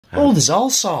Oh, there's all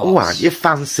sorts. Oh, aren't you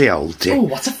fancy, oldie? Oh,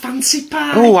 what a fancy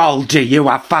pie. Oh, oldie, you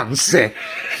are fancy.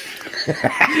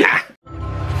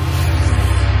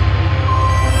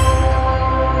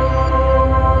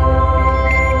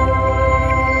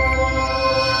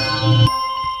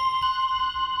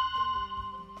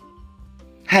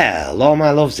 Hello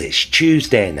my loves, it's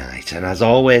Tuesday night, and as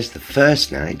always the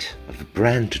first night of a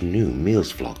brand new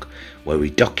meals vlog where we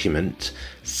document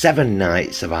 7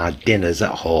 nights of our dinners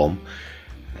at home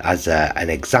as an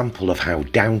example of how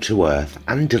down to earth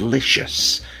and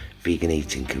delicious vegan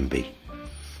eating can be.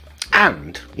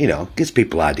 And, you know, gives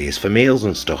people ideas for meals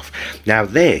and stuff. Now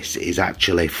this is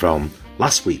actually from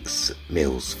last week's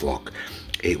meals vlog.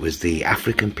 It was the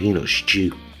African peanut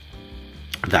stew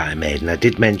that I made, and I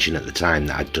did mention at the time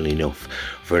that I'd done enough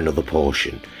for another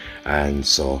portion, and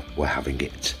so we're having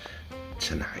it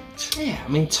tonight. Yeah, I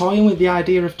mean, toying with the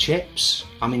idea of chips.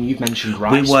 I mean, you've mentioned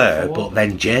rice. We were, before. but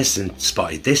then Jason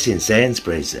spotted this in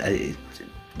Sainsbury's.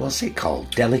 What's it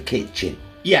called? Deli Kitchen.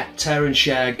 Yeah, tear and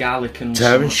share garlic and...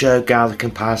 Tear and share garlic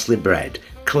and parsley bread,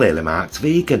 clearly marked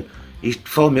vegan. He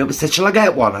phoned me up and said, shall I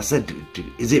get one? I said,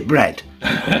 is it bread?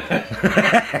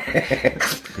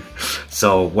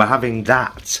 So we're having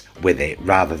that with it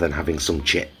rather than having some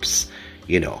chips,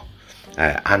 you know,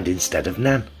 and instead of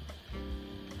naan.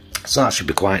 So that should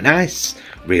be quite nice,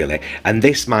 really. And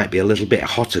this might be a little bit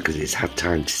hotter because it's had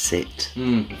time to sit.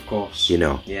 Of course. You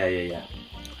know. Yeah.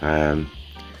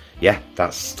 Yeah,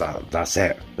 that's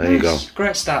it. There you go.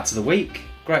 Great start to the week.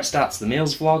 Great start to the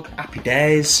meals vlog. Happy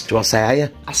days. Do I say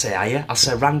hiya? I say hiya. I'll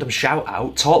say random shout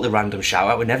out, totally random shout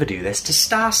out, we never do this, to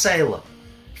Star Sailor.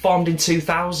 Formed in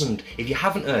 2000. If you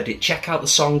haven't heard it, check out the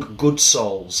song Good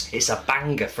Souls. It's a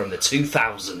banger from the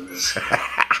 2000s.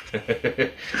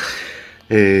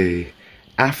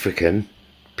 African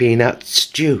peanut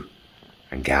stew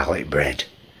and garlic bread.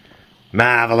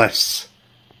 Marvellous.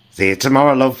 See you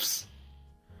tomorrow, loves.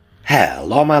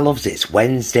 Hello my loves, it's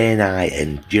Wednesday night,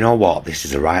 and do you know what? This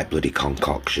is a right bloody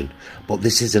concoction. But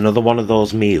this is another one of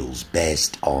those meals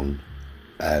based on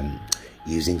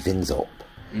using things up.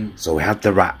 So we had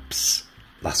the wraps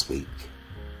last week.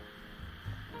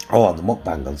 Oh, on the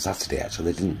mukbang on Saturday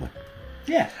actually, didn't we?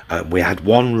 Yeah. We had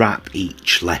 1 wrap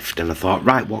each left, and I thought,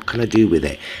 right, what can I do with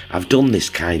it? I've done this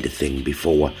kind of thing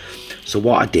before. So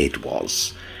what I did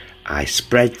was, I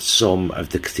spread some of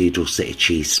the Cathedral City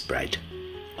cheese spread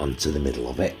onto the middle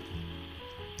of it.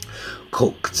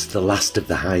 Cooked the last of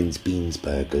the Heinz beans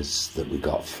burgers that we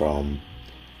got from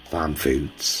Farm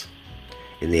Foods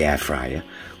in the air fryer.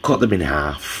 Cut them in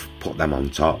half, put them on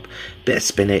top. Bit of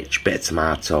spinach, bit of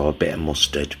tomato, a bit of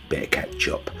mustard, bit of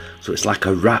ketchup. So it's like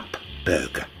a wrap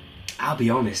burger. I'll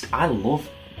be honest, I love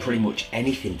pretty much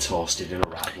anything toasted in a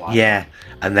wrap like yeah,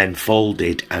 and then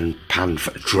folded and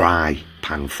dry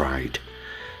pan fried.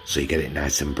 So you get it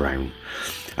nice and brown.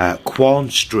 Corn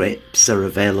strips are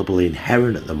available in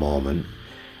Heron at the moment.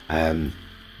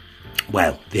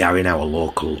 Well, they are in our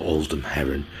local Oldham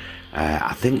Heron.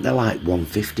 I think they're like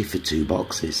 £1.50 for 2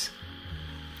 boxes.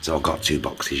 So I got 2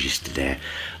 boxes yesterday.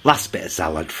 Last bit of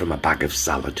salad from a bag of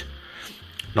salad.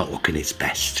 Not looking its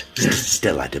best.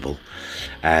 Still edible.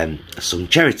 Some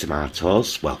cherry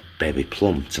tomatoes, well, baby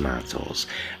plum tomatoes,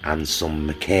 and some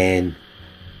McCain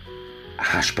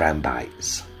hash brown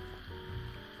bites.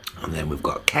 And then we've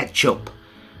got ketchup,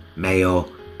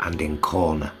 mayo, and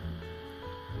Incona.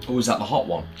 Oh, is that the hot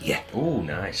one? Yeah. Oh,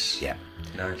 nice. Yeah.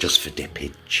 Nice. Just for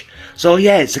dippage. So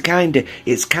yeah, it's kind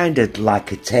of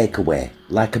like a takeaway,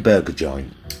 like a burger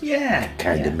joint. Yeah.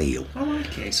 Kind of meal. I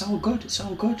like it. It's all good. It's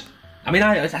all good. I mean,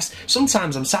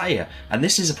 sometimes I'm sat here, and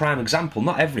this is a prime example,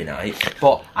 not every night,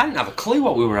 but I didn't have a clue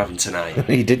what we were having tonight.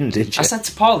 You didn't, did you? I said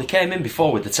to Paul, he came in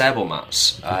before with the table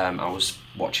mats. I was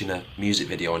watching a music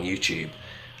video on YouTube,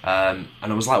 and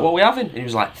I was like, what are we having? And he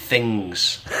was like,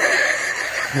 things.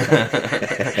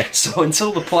 So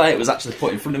until the plate was actually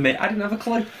put in front of me, I didn't have a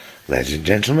clue. Ladies and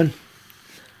gentlemen,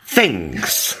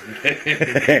 things.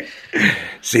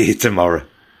 See you tomorrow.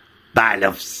 Bye,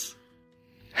 loves.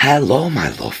 Hello, my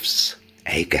loves.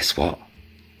 Hey, guess what?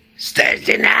 It's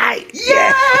Thursday night!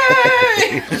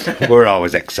 Yay! We're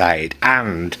always excited,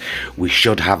 and we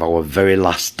should have our very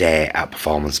last day at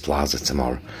Performance Plaza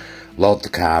tomorrow. Load the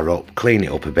car up, clean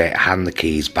it up a bit, hand the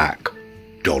keys back.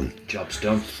 Done. Job's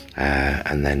done.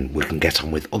 And then we can get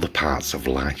on with other parts of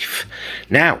life.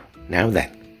 Now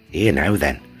then,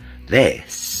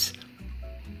 this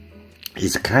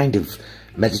is a kind of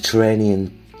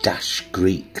Mediterranean -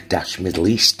 Greek - Middle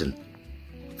Eastern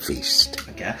feast,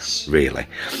 I guess. Really.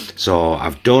 So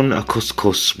I've done a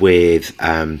couscous with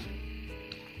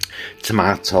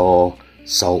tomato,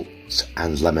 salt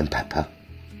and lemon pepper.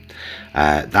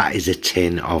 That is a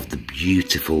tin of the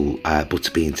beautiful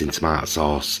butter beans and tomato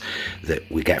sauce that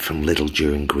we get from Lidl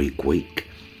during Greek week.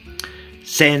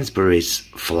 Sainsbury's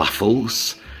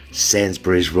falafels,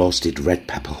 Sainsbury's roasted red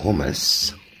pepper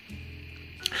hummus,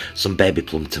 some baby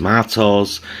plum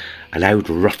tomatoes, an old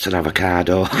rotten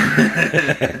avocado,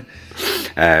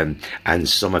 and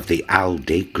some of the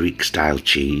Aldi Greek style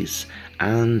cheese,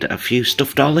 and a few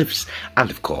stuffed olives, and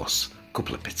of course a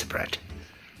couple of bits of bread.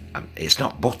 It's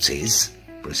not Butties,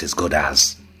 but it's as good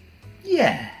as.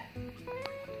 Yeah.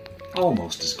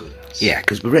 Almost as good as. Yeah,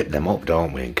 because we rip them up,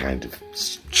 don't we, and kind of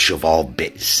shove all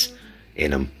bits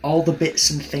in them. All the bits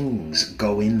and things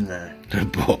go in there.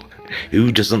 But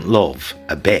who doesn't love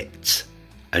a bit,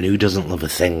 and who doesn't love a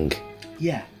thing?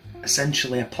 Yeah,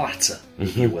 essentially a platter,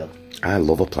 if you will. I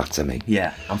love a platter, me.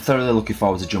 Yeah, I'm thoroughly looking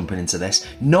forward to jumping into this.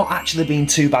 Not actually been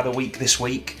too bad a week this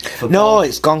week. No,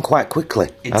 it's gone quite quickly.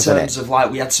 In terms of,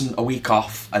 like, we had a week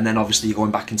off, and then obviously you're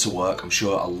going back into work. I'm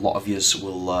sure a lot of yous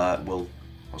will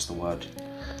what's the word?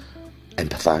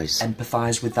 Empathise.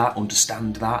 Empathise with that,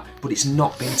 understand that. But it's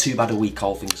not been too bad a week,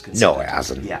 all things considered. No, it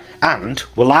hasn't. Yeah. And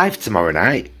we're live tomorrow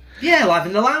night. Yeah, live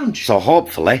in the lounge. So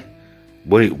hopefully,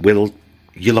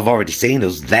 you'll have already seen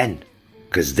us then.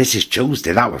 Because this is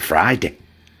Tuesday, that was Friday.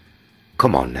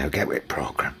 Come on now, get with the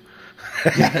programme.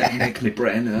 Make me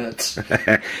brain hurt.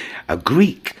 A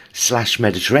Greek /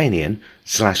 Mediterranean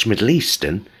 / Middle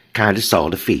Eastern kind of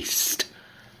sort of feast.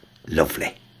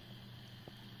 Lovely.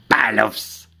 Bye,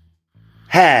 loves.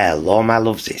 Hello, my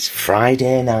loves. It's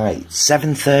Friday night,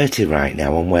 7:30 right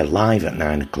now, and we're live at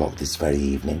 9 o'clock this very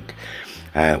evening.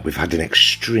 We've had an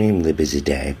extremely busy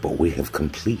day, but we have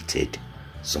completed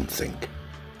something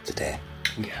today.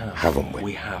 We have, haven't we?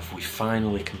 We have. We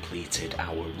finally completed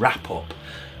our wrap-up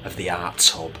of the Arts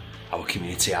Hub, our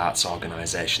community arts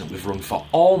organisation that we've run for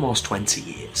almost 20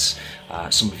 years.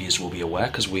 Some of you will be aware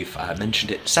because we've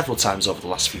mentioned it several times over the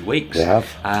last few weeks. We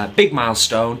have. Big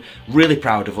milestone, really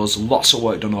proud of us, lots of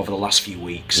work done over the last few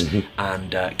weeks,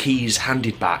 and keys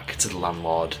handed back to the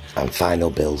landlord. And final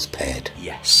bills paid.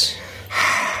 Yes.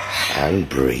 And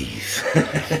breathe.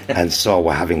 And so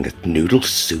we're having a noodle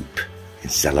soup in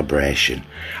celebration.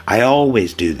 I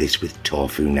always do this with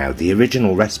tofu now. The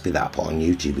original recipe that I put on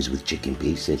YouTube is with chicken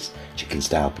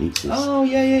style pieces. Oh,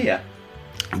 yeah.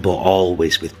 But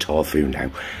always with tofu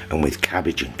now, and with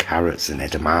cabbage and carrots and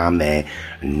edamame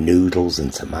and noodles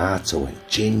and tomato and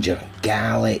ginger and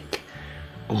garlic.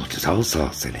 Oh, there's all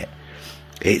sorts in it.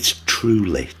 It's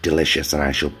truly delicious, and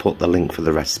I shall put the link for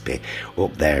the recipe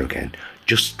up there again,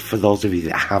 just for those of you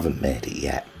that haven't made it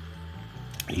yet.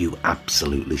 You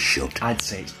absolutely should. I'd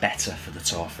say it's better for the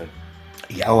tofu.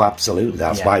 Yeah, oh, absolutely.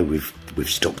 That's why we've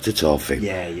stuck to tofu.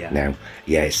 Yeah. Now,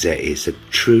 yeah, it's a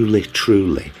truly,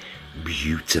 truly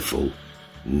beautiful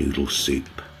noodle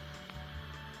soup.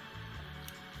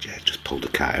 Yeah, just pulled a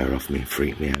cat hair off me and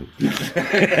freaked me out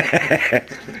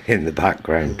in the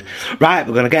background. Right,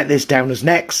 we're going to get this down as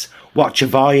next. Watch a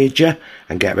Voyager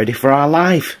and get ready for our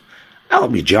live. I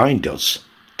hope you joined us.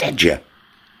 Did you?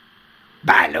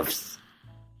 Bye, loves.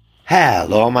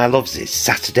 Hello, my loves. It's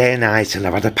Saturday night and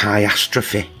I've had a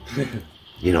pie-astrophe.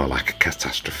 You know, like a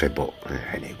catastrophe, but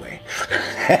anyway.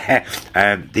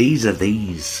 These are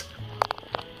these.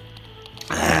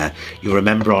 You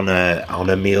remember on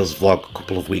a meals vlog a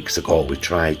couple of weeks ago, we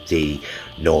tried the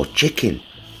no chicken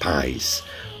pies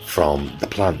from the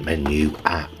plant menu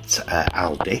at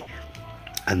Aldi,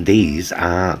 and these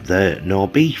are the no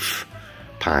beef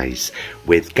pies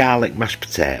with garlic mashed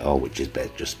potato, which is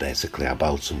just basically I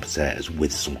boiled some potatoes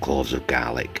with some cloves of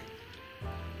garlic,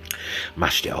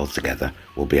 mashed it all together.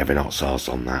 We'll be having hot sauce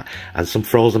on that, and some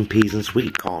frozen peas and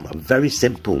sweet corn. A very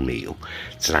simple meal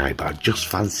tonight, but I just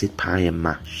fancied pie and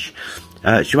mash.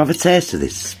 Should we have a taste of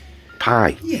this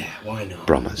pie? Yeah, why not?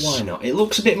 Bromers. Why not? It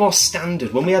looks a bit more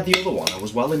standard. When we had the other one, I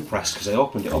was well impressed because I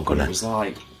opened it up and it was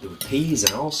like there were peas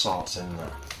and all sorts in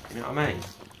there. You know what I mean?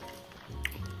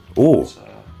 Oh, So,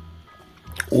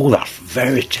 oh, that's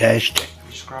very tasty.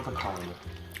 just grab a corner.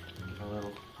 A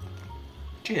little.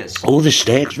 Cheers. Oh, the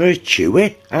steak's very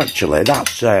chewy. Actually,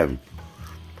 that's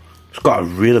it's got a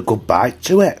really good bite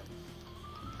to it.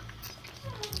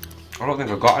 I don't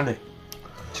think I got any.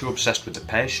 Too obsessed with the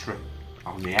pastry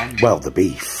on the end. Well, the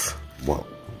beef. Well,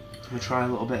 Can we try a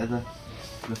little bit of the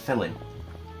filling?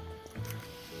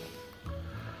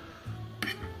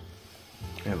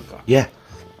 There we go. yeah.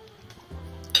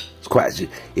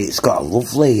 It's got a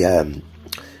lovely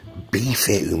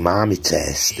beefy umami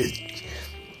taste.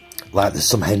 Like there's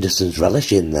some Henderson's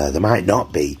relish in there. There might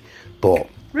not be, but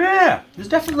Yeah, there's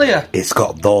definitely a. it's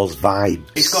got those vibes.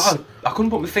 It's got a. I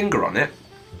couldn't put my finger on it.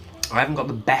 I haven't got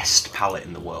the best palate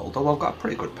in the world, although I've got a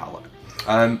pretty good palate.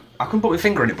 I couldn't put my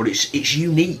finger on it, but it's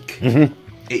unique.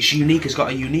 It's unique. It's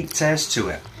got a unique taste to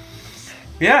it.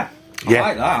 Yeah, I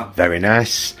like that. Very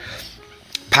nice.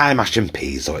 Pie, mash and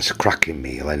peas, so it's a cracking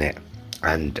meal, innit?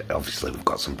 And obviously we've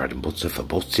got some bread and butter for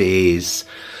butties.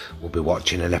 We'll be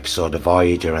watching an episode of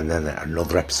Voyager and then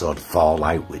another episode of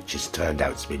Fallout, which has turned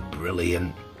out to be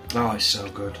brilliant. Oh, it's so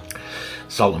good.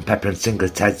 Salt and pepper and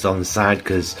singlet heads on the side,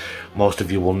 because most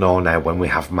of you will know now when we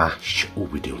have mash, oh,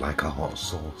 we do like a hot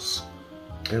sauce.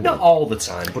 Not all the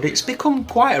time, but it's become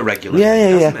quite a regular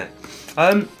thing, hasn't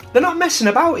it? They're not messing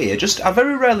about here. I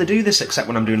very rarely do this except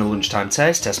when I'm doing a lunchtime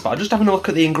taste test, but I'm just having a look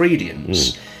at the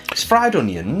ingredients. It's fried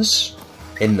onions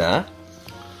in there.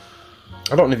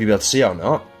 I don't know if you'll be able to see it or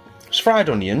not. It's fried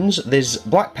onions, there's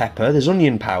black pepper, there's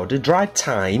onion powder, dried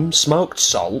thyme, smoked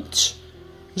salt.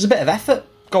 There's a bit of effort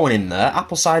going in there.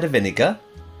 Apple cider vinegar,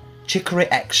 chicory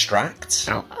extract,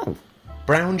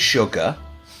 brown sugar,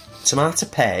 tomato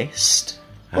paste.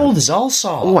 Oh, there's all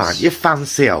sorts. Oh, aren't you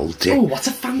fancy, Oldie? Oh, what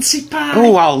a fancy pie.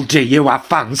 Oh, Oldie, you are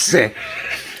fancy.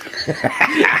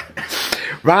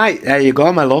 Right, there you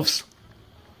go, my loves.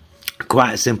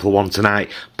 Quite a simple one tonight.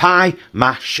 Pie,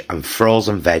 mash and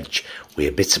frozen veg with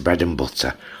a bit of bread and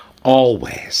butter.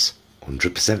 Always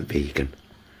 100% vegan.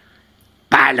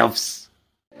 Bye, loves.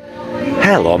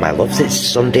 Hello, my loves. It's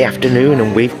Sunday afternoon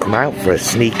and we've come out for a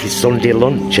sneaky Sunday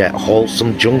lunch at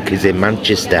Wholesome Junkies in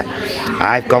Manchester.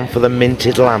 I've gone for the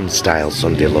minted lamb style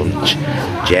Sunday lunch.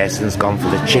 Jason's gone for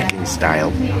the chicken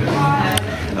style.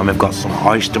 And we've got some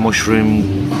oyster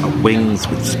mushroom wings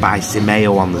with spicy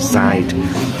mayo on the side.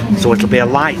 So it'll be a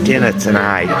light dinner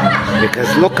tonight,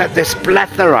 because look at this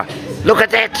plethora. Look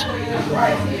at it.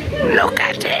 Look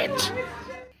at it.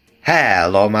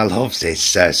 Hello, my loves. It's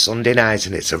Sunday night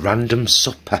and it's a random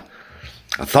supper.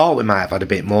 I thought we might have had a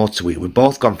bit more to eat. We've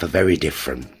both gone for very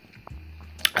different.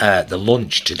 The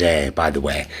lunch today, by the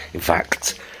way, in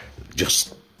fact,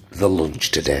 just the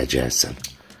lunch today, Jason.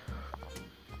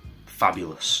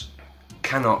 Fabulous.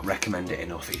 Cannot recommend it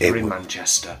enough. If you're in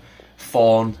Manchester,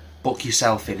 Fawn, book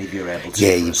yourself in if you're able to.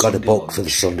 Yeah, you've got to book for the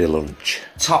Sunday lunch.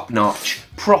 Top notch,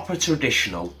 proper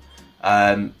traditional,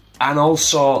 and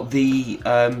also the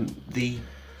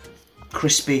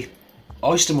crispy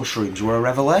oyster mushrooms were a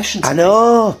revelation to me. I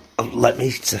know. Let me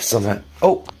say something.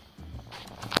 Oh,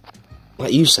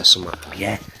 let you say something.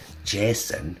 Yeah,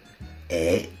 Jason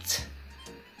ate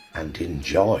and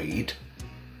enjoyed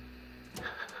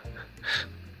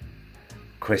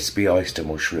crispy oyster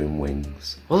mushroom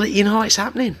wings. Well, you know, it's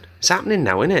happening. It's happening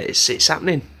now, isn't it? It's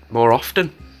happening more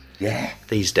often. Yeah.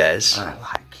 These days. I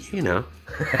like you know.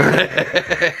 Let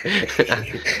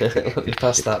me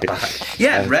pass that back.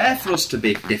 Yeah, rare for us to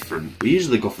be different. We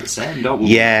usually go for the same, don't we?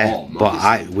 Yeah,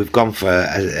 but we've gone for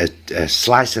a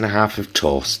slice and a half of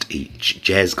toast each.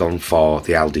 Jay's gone for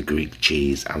the Aldi Greek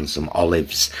cheese and some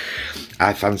olives.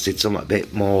 I fancied something a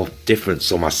bit more different,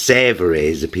 so my savoury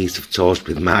is a piece of toast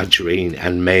with margarine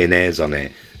and mayonnaise on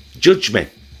it. Judge me.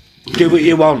 Do what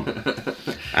you want.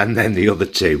 And then the other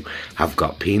two have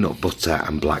got peanut butter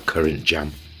and blackcurrant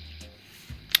jam.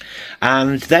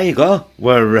 And there you go.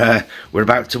 We're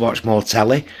about to watch more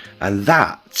telly, and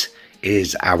that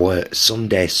is our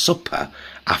Sunday supper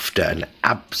after an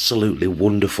absolutely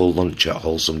wonderful lunch at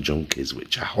Wholesome Junkies,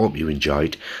 which I hope you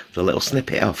enjoyed the little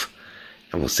snippet of.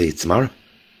 And we'll see you tomorrow.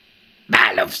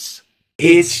 Bye, loves.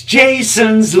 It's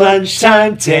Jason's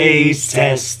lunchtime taste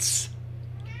tests.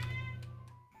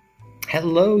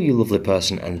 Hello, you lovely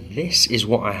person, and this is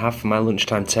what I have for my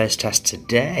lunchtime taste test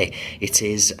today. It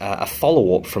is a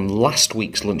follow-up from last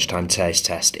week's lunchtime taste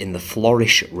test in the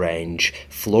Flourish range.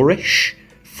 Flourish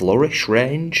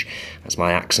range? That's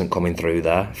my accent coming through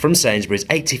there. From Sainsbury's,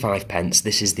 85p.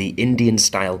 This is the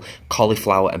Indian-style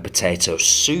cauliflower and potato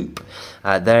soup.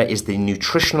 There is the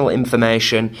nutritional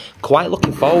information. Quite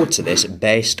looking forward to this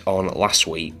based on last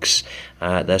week's.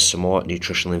 There's some more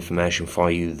nutritional information for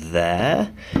you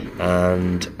there.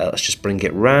 And let's just bring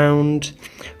it round.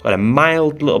 Got a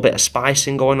mild little bit of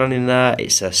spicing going on in there.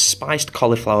 It's a spiced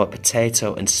cauliflower,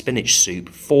 potato and spinach soup,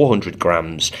 400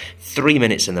 grams, 3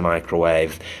 minutes in the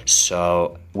microwave.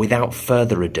 So without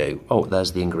further ado, oh,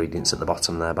 there's the ingredients at the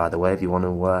bottom there, by the way, if you want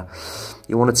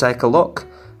to take a look.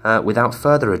 Without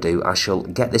further ado, I shall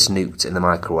get this nuked in the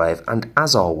microwave and,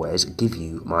 as always, give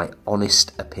you my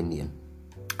honest opinion.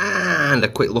 And a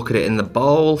quick look at it in the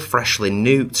bowl, freshly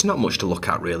nuked. Not much to look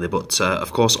at really, but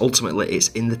of course ultimately it's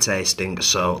in the tasting,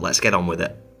 so let's get on with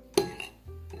it.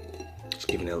 Just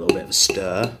giving it a little bit of a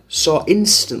stir. So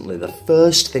instantly the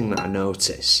first thing that I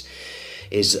notice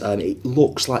is it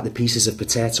looks like the pieces of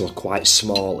potato are quite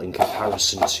small in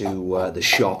comparison to the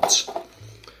shot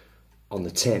on the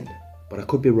tin, but I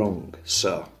could be wrong,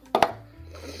 so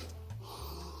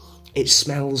It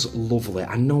smells lovely.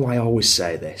 I know I always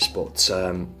say this, but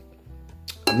I'm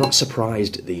not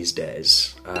surprised these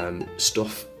days.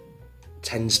 Stuff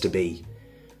tends to be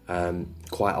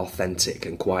quite authentic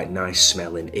and quite nice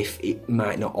smelling, if it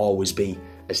might not always be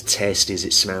as tasty as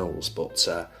it smells, but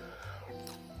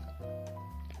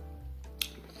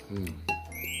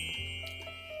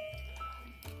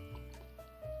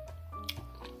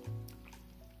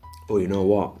oh, you know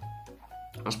what?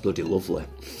 That's bloody lovely.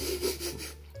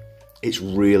 It's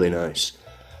really nice.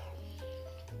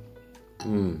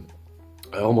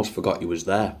 I almost forgot you was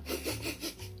there.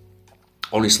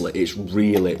 Honestly, it's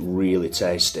really, really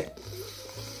tasty.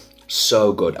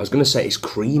 So good. I was going to say it's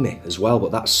creamy as well,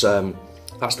 but that's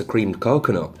the creamed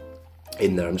coconut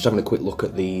in there. I'm just having a quick look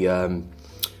at the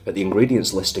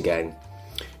ingredients list again.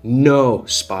 No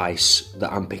spice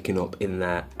that I'm picking up in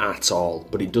there at all,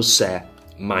 but it does say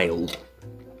mild.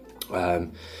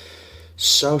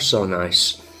 So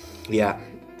nice. Yeah.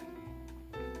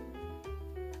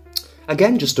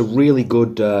 Again, just a really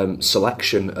good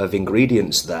selection of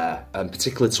ingredients there,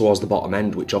 particularly towards the bottom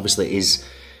end, which obviously is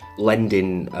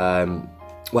lending,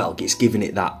 well, it's giving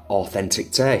it that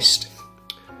authentic taste.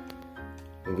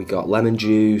 And we got lemon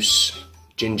juice,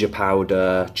 ginger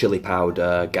powder, chili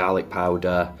powder, garlic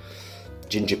powder,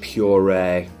 ginger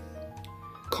puree,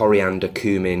 coriander,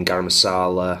 cumin, garam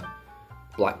masala,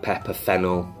 black pepper,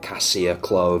 fennel, cassia,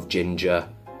 clove, ginger,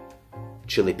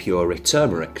 chili puree,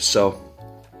 turmeric. So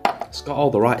it's got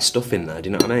all the right stuff in there, do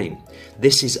you know what I mean?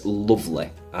 This is lovely.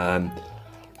 One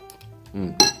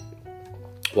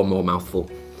more mouthful.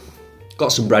 Got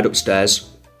some bread upstairs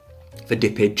for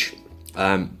dippage.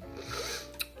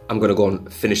 I'm going to go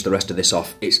and finish the rest of this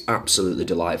off. It's absolutely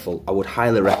delightful. I would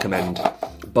highly recommend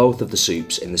both of the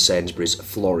soups in the Sainsbury's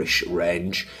Flourish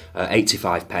range.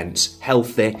 85p.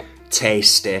 Healthy,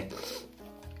 tasty.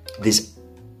 This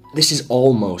is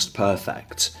almost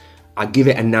perfect. I give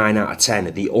it a 9 out of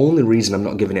 10. The only reason I'm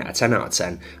not giving it a 10 out of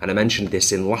 10, and I mentioned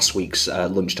this in last week's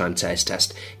lunchtime taste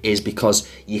test, is because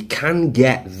you can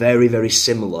get very, very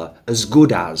similar, as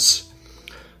good as,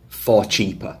 for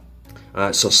cheaper.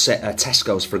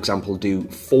 Tesco's, for example, do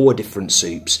 4 different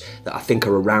soups that I think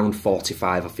are around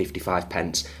 45 or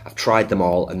 55p. I've tried them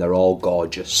all and they're all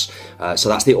gorgeous. So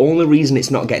that's the only reason it's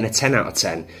not getting a 10 out of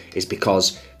 10, is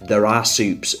because there are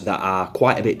soups that are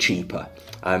quite a bit cheaper.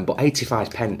 But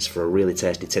 85p for a really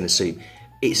tasty tin of soup,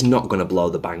 it's not going to blow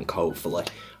the bank, hopefully.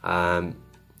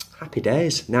 Happy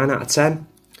days, 9 out of 10.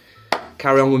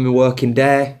 Carry on with my working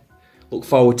day. Look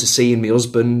forward to seeing my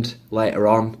husband later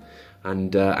on.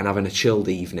 And having a chilled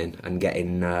evening and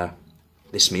getting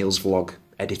this meals vlog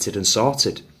edited and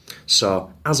sorted.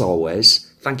 So, as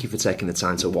always, thank you for taking the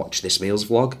time to watch this meals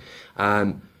vlog.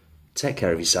 Take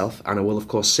care of yourself, and I will, of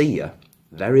course, see you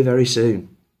very, very soon.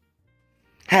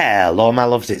 Hello my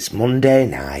loves, it's Monday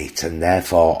night, and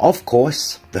therefore, of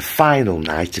course, the final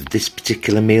night of this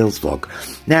particular meals vlog.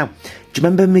 Now, do you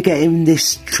remember me getting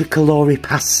this tricolore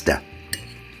pasta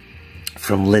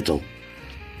from Lidl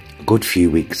a good few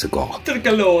weeks ago?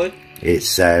 Tricolore.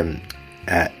 It's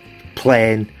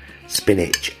plain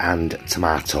spinach and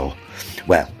tomato.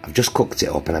 Well, I've just cooked it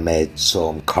up and I made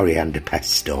some coriander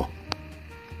pesto.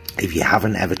 If you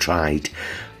haven't ever tried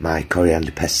my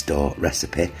coriander pesto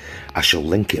recipe, I shall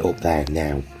link it up there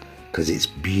now, because it's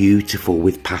beautiful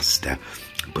with pasta,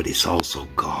 but it's also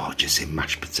gorgeous in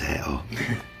mashed potato.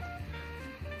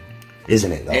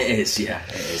 Isn't it though? It is, yeah,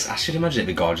 it is. I should imagine it'd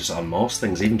be gorgeous on most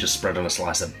things, even just spread on a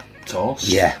slice of toast.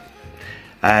 Yeah.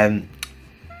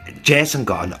 Jason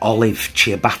got an olive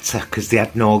ciabatta because they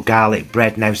had no garlic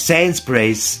bread. Now,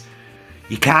 Sainsbury's,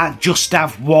 you can't just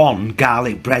have one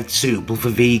garlic bread suitable for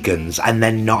vegans and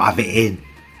then not have it in.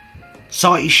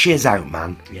 Sort your shiz out,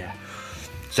 man. Yeah.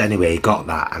 So anyway, he got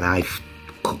that, and I've,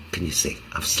 can you see,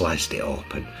 I've sliced it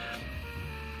open,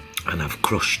 and I've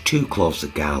crushed 2 cloves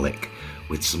of garlic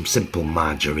with some simple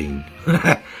margarine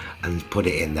and put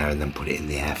it in there, and then put it in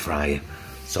the air fryer.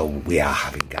 So we are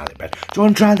having garlic bread. Do you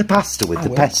want to try the pasta with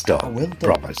the pesto? I will do.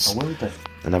 Promise. I will do.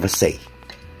 And have a see.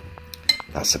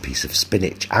 That's a piece of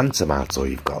spinach and tomato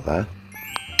you've got there.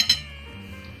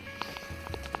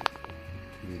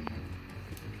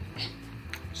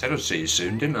 Said I'd see you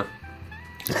soon, didn't I?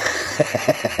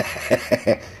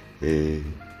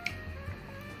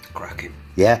 Cracking.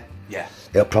 Yeah? Yeah.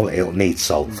 It'll need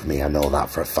salt for me, I know that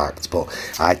for a fact, but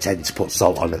I tend to put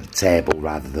salt on at the table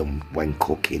rather than when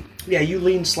cooking. Yeah, you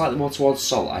lean slightly more towards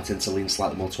salt. I tend to lean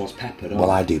slightly more towards pepper, don't Well,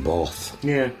 I do both.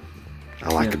 Yeah. I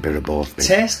like a bit of both.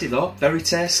 Tasty though, very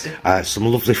tasty. Some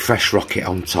lovely fresh rocket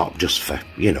on top, just for,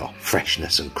 you know,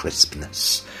 freshness and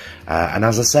crispness. And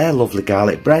as I say, lovely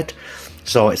garlic bread.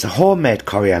 So it's a homemade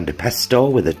coriander pesto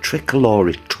with a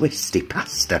tricolore twisty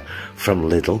pasta from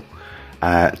Lidl,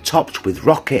 topped with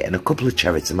rocket and a couple of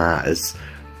cherry tomatoes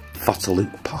for to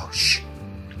look posh.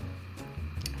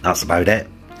 That's about it.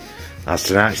 That's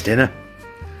tonight's dinner.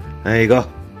 There you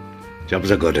go.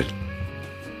 Job's a good one.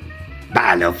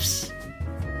 Bye, loves.